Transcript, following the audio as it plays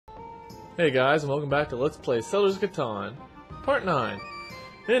Hey guys, and welcome back to Let's Play Settlers of Catan, Part 9.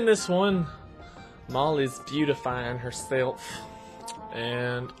 In this one, Molly's beautifying herself,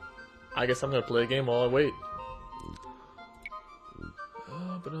 and I guess I'm gonna play a game while I wait.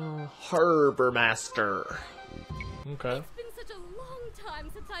 Harbor Master. Okay. It's been such a long time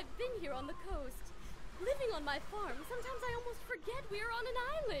since I've been here on the coast. Living on my farm, sometimes I almost forget we're on an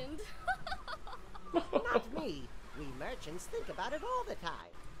island. Not me. We merchants think about it all the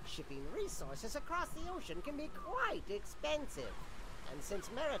time. Shipping resources across the ocean can be quite expensive. And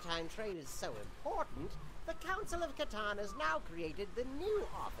since maritime trade is so important, the Council of Catan has now created the new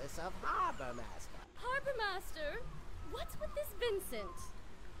office of Harbor Master. Harbor Master, what's with this Vincent?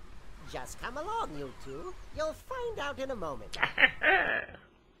 Just come along, you two. You'll find out in a moment.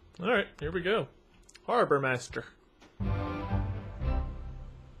 Alright, here we go. Harbor Master.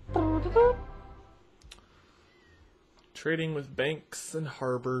 Trading with banks and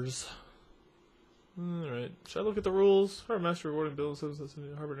harbors. Alright, should I look at the rules? Harbor Master rewarding building citizens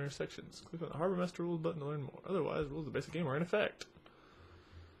in harbor intersections. Click on the Harbor Master rules button to learn more. Otherwise, rules of the basic game are in effect.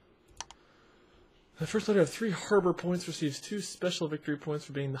 The first player of 3 harbor points receives 2 special victory points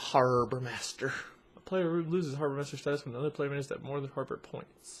for being the Harbor Master. A player loses Harbor Master status when another player manages to have more than harbor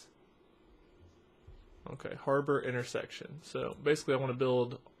points. Okay, harbor intersection. So basically I want to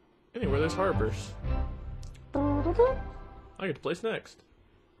build anywhere there's harbors. I get to place next.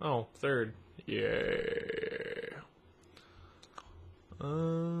 Oh, third. Yeah.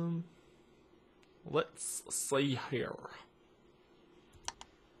 Let's see here.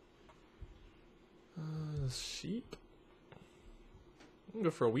 Sheep. I'm gonna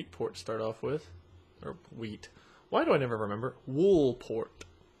go for a wheat port to start off with. Or wheat. Why do I never remember? Wool port.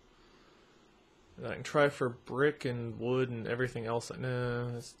 And I can try for brick and wood and everything else.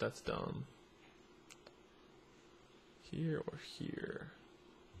 No, that's dumb. Here or here?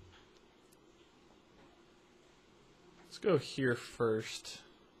 Let's go here first.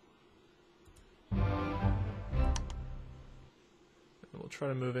 And we'll try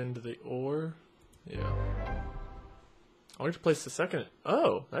to move into the ore. Yeah. I want to place the second.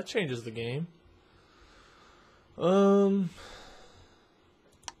 Oh, that changes the game.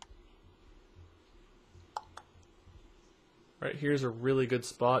 Right here's a really good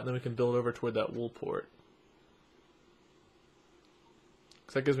spot, and then we can build over toward that wool port.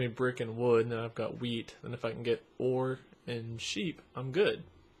 Because that gives me brick and wood, and then I've got wheat. And if I can get ore and sheep, I'm good.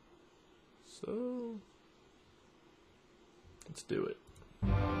 So, let's do it.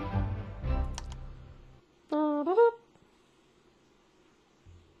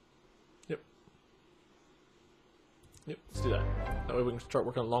 Yep, let's do that. That way we can start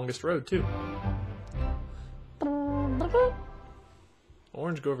working on the longest road, too.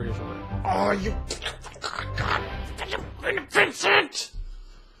 Orange, go over here somewhere. Oh, you... Vincent!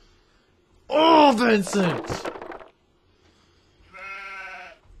 Oh, Vincent!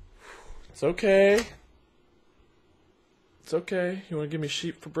 It's okay. It's okay. You want to give me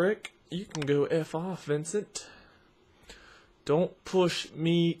sheep for brick? You can go F off, Vincent. Don't push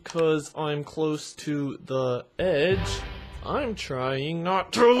me cause I'm close to the edge. I'm trying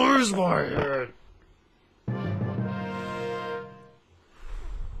not to lose my head.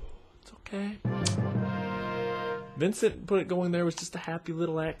 It's okay. Vincent put it going there was just a happy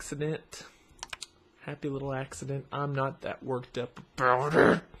little accident. Happy little accident. I'm not that worked up about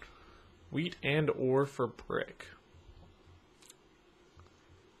it. Wheat and ore for brick.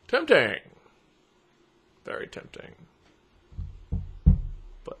 Tempting. Very tempting.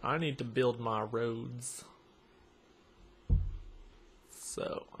 But I need to build my roads.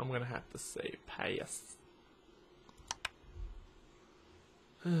 So I'm gonna have to say pass.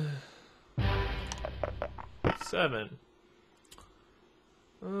 7.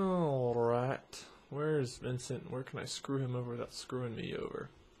 Alright. Where's Vincent? Where can I screw him over without screwing me over?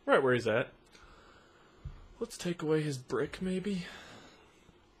 Right where he's at. Let's take away his brick, maybe?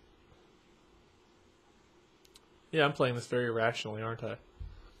 Yeah, I'm playing this very rationally, aren't I?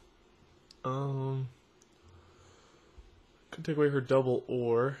 Could take away her double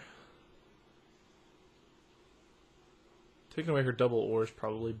ore. Taking away her double ore is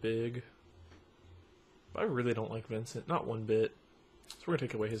probably big. But I really don't like Vincent, not one bit. So we're gonna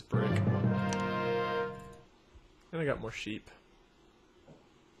take away his brick. And I got more sheep.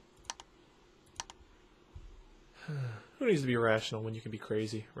 Who needs to be rational when you can be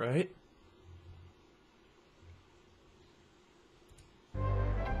crazy, right? We're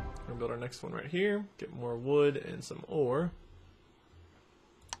gonna build our next one right here. Get more wood and some ore.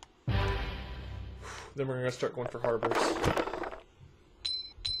 Then we're gonna start going for harbors.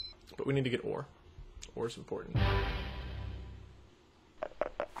 But we need to get ore. Ore is important.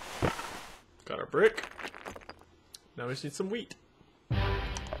 Got our brick. Now we just need some wheat.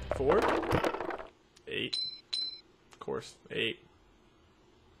 4. 8. Of course, 8.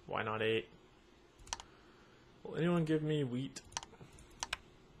 Why not 8? Will anyone give me wheat?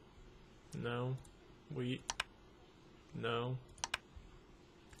 No. Wheat. No.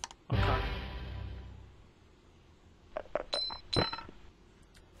 Okay.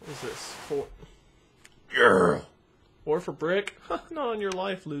 What is this? 4. Yeah. Ore for brick? Not on your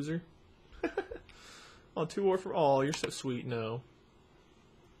life, loser. Oh, 2 ore for... Oh, you're so sweet. No.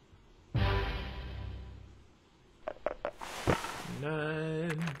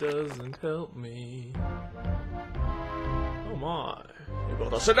 9 doesn't help me. Oh my. You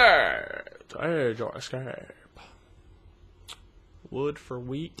gotta sit there to edge your escape. Wood for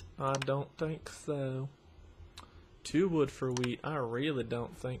wheat? I don't think so. 2 wood for wheat? I really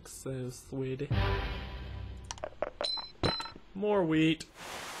don't think so, sweetie. More wheat.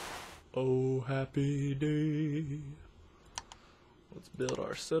 Oh, happy day. Let's build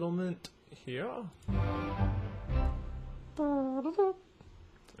our settlement here.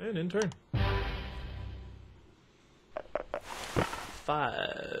 And in turn.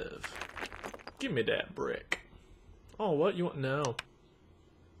 5. Give me that brick. Oh, what? You want? No.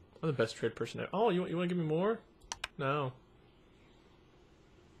 I'm the best trade person ever. Oh, you want to give me more? No.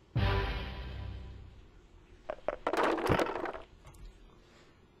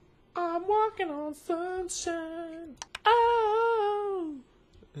 I'm walking on sunshine. Oh,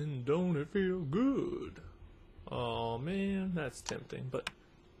 and don't it feel good? Oh man, that's tempting, but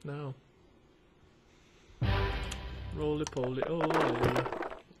no. Roly poly oly.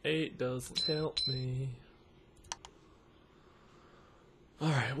 8 doesn't help me.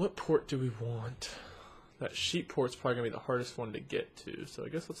 Alright, what port do we want? That sheep port's probably going to be the hardest one to get to, so I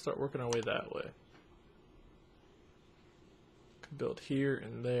guess let's start working our way that way. Could build here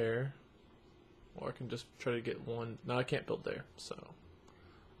and there. Or I can just try to get one. No, I can't build there, so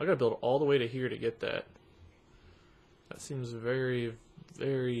I gotta build all the way to here to get that. That seems very,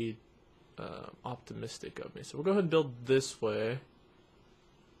 very optimistic of me. So we'll go ahead and build this way.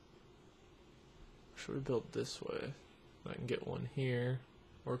 Should we build this way? I can get one here.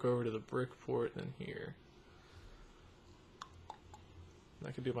 Work over to the brick port, then here. And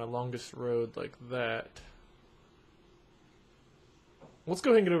I could do my longest road like that. Let's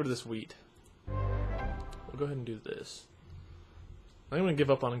go ahead and get over to this wheat. We'll go ahead and do this. I'm going to give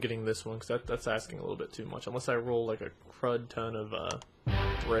up on getting this one because that's asking a little bit too much. Unless I roll like a crud ton of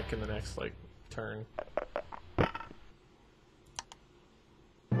brick in the next like turn.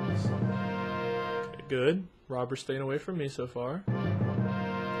 Okay, good. Robber's staying away from me so far.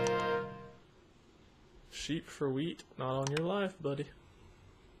 Sheep for wheat, not on your life, buddy.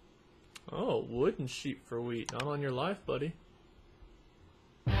 Oh, wood and sheep for wheat, not on your life, buddy.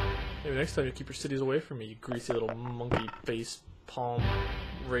 Maybe next time you keep your cities away from me, you greasy little monkey face palm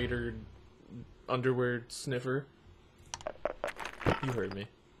raider underwear sniffer. You heard me.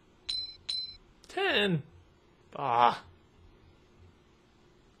 10! Ah!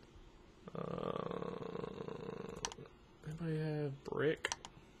 Anybody have brick?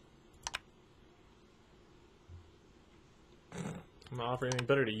 I'm not offering anything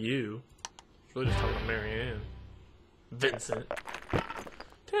better to you. It's really just talking about Marianne. Vincent.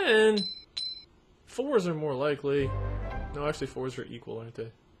 10! 4s are more likely. No, actually 4s are equal, aren't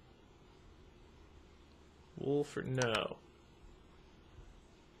they? Wool for no.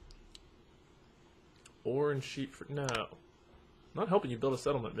 Ore and sheep for no. I'm not helping you build a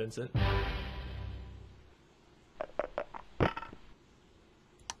settlement, Vincent.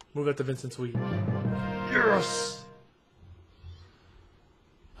 Move out to Vincent's wheat. Yes!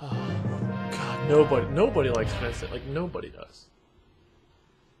 Oh, God, nobody likes Vincent. Like, nobody does.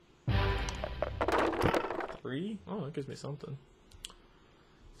 3? Oh, that gives me something.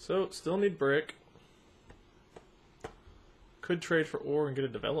 So, still need brick. Could trade for ore and get a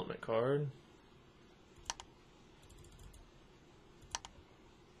development card.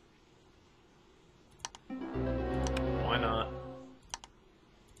 Why not?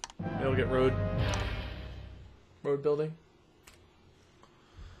 Maybe we'll get road building.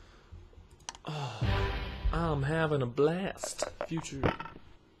 Oh, I'm having a blast. Future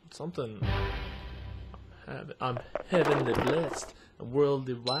something. I'm heavenly blessed and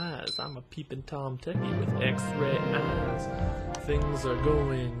worldly wise. I'm a peeping Tom Techie with X-ray eyes. Things are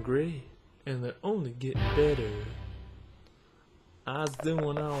going great, and they're only getting better. I was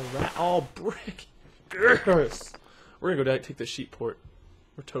doing alright. Oh, brick! Yes! We're gonna go down and take the sheep port.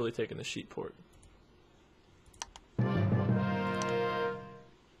 We're totally taking the sheep port.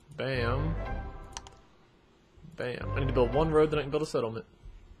 Bam. Bam. I need to build one road, then I can build a settlement.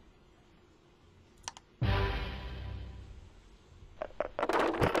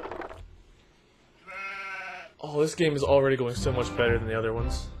 Oh, this game is already going so much better than the other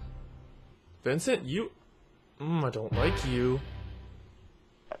ones. Vincent, you... I don't like you.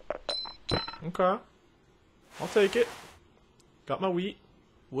 Okay. I'll take it. Got my wheat.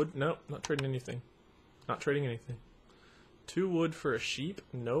 Wood, nope, not trading anything. Not trading anything. 2 wood for a sheep?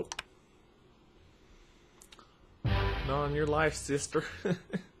 Nope. Not on your life, sister.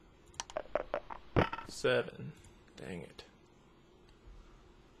 7. Dang it.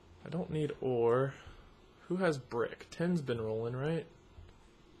 I don't need ore. Who has brick? 10's been rolling, right?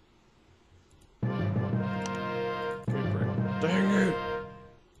 Okay, brick. Dang it!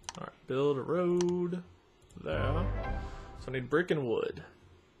 Alright, build a road. There. So I need brick and wood.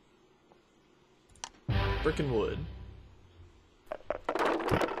 Brick and wood.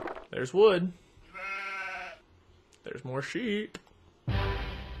 There's wood. There's more sheep.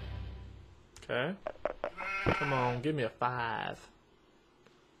 Okay. Come on, give me a 5.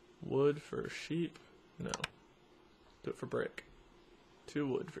 Wood for sheep? No. Do it for brick. 2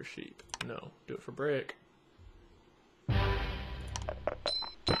 wood for sheep? No. Do it for brick.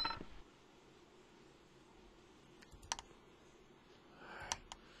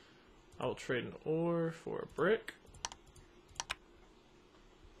 I will trade an ore for a brick.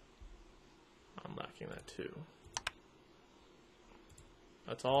 I'm lacking that too.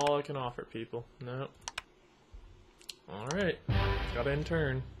 That's all I can offer, people. Nope. Alright. Gotta end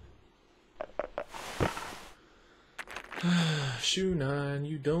turn. Shoe 9,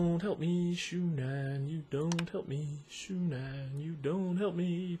 you don't help me. Shoe 9, you don't help me. Shoe 9, you don't help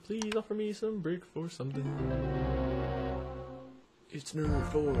me. Please offer me some brick for something. It's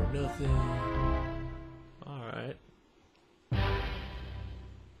nerfed or nothing. Alright.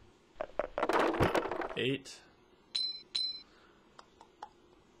 8.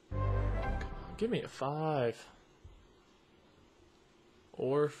 Come on, give me a 5.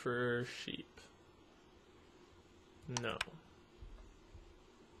 Ore for sheep. No.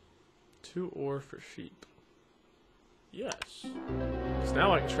 2 ore for sheep. Yes. So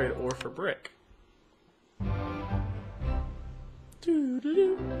now I can trade ore for brick.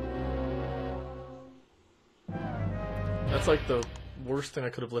 Doo-doo-doo. That's like the worst thing I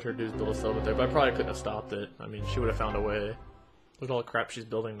could have let her do is build a settlement there, but I probably couldn't have stopped it. I mean, she would have found a way. Look at all the crap she's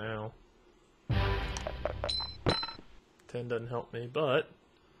building now. 10 doesn't help me, but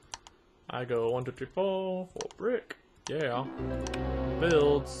I go 1, 2, 3, 4 for brick. Yeah.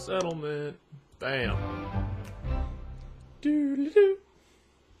 Build settlement. Bam. Doo-doo-doo.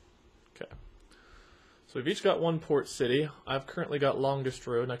 Okay. So we've each got 1 port city. I've currently got longest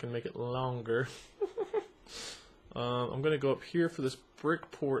road, and I can make it longer. I'm going to go up here for this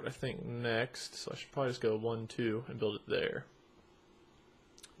brick port, I think, next. So I should probably just go 1, 2 and build it there.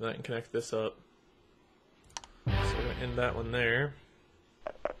 Then I can connect this up. So we're going to end that one there.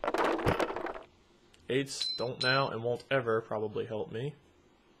 8s don't now and won't ever probably help me.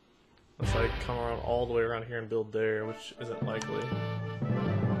 Unless I come around all the way around here and build there, which isn't likely.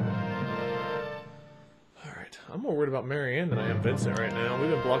 Alright, I'm more worried about Marianne than I am Vincent right now. We've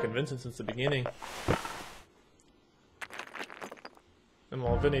been blocking Vincent since the beginning. And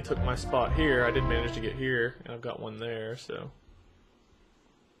while Vinny took my spot here, I did manage to get here, and I've got one there, so...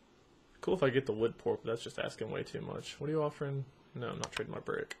 Cool if I get the wood port, but that's just asking way too much. What are you offering? No, I'm not trading my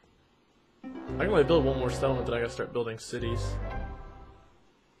brick. I can only build 1 more settlement, then I gotta start building cities.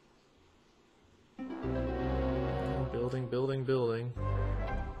 Building, building, building.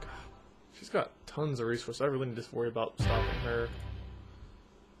 God, she's got tons of resources. I really need to worry about stopping her.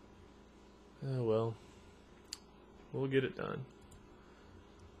 Oh well. We'll get it done.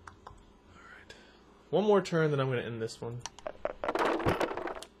 Alright. 1 more turn, then I'm gonna end this one.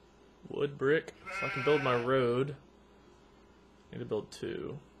 Wood, brick, so I can build my road. I need to build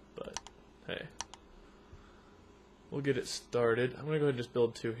 2, but hey. We'll get it started. I'm gonna go ahead and just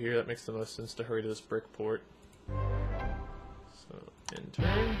build 2 here. That makes the most sense to hurry to this brick port. So, end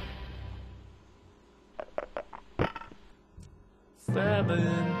turn.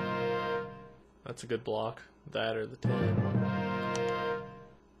 7. That's a good block. That or the 10.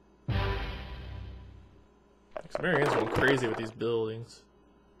 Marianne's going crazy with these buildings.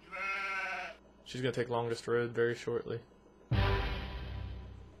 She's gonna take longest road very shortly.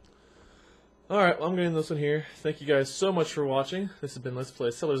 Alright, well, I'm going to end this one here. Thank you guys so much for watching. This has been Let's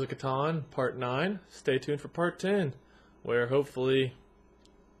Play Settlers of Catan, Part 9. Stay tuned for Part 10, where hopefully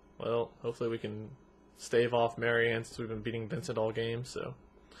we can stave off Marianne since we've been beating Vincent all game, so...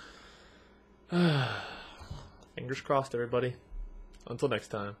 Fingers crossed, everybody. Until next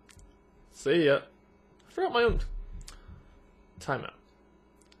time. See ya. I forgot my own... Timeout.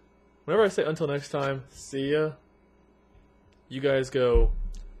 Whenever I say until next time, see ya, you guys go...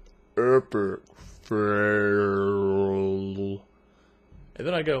 epic fail. And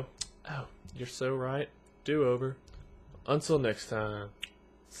then I go, oh, you're so right. Do over. Until next time.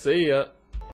 See ya.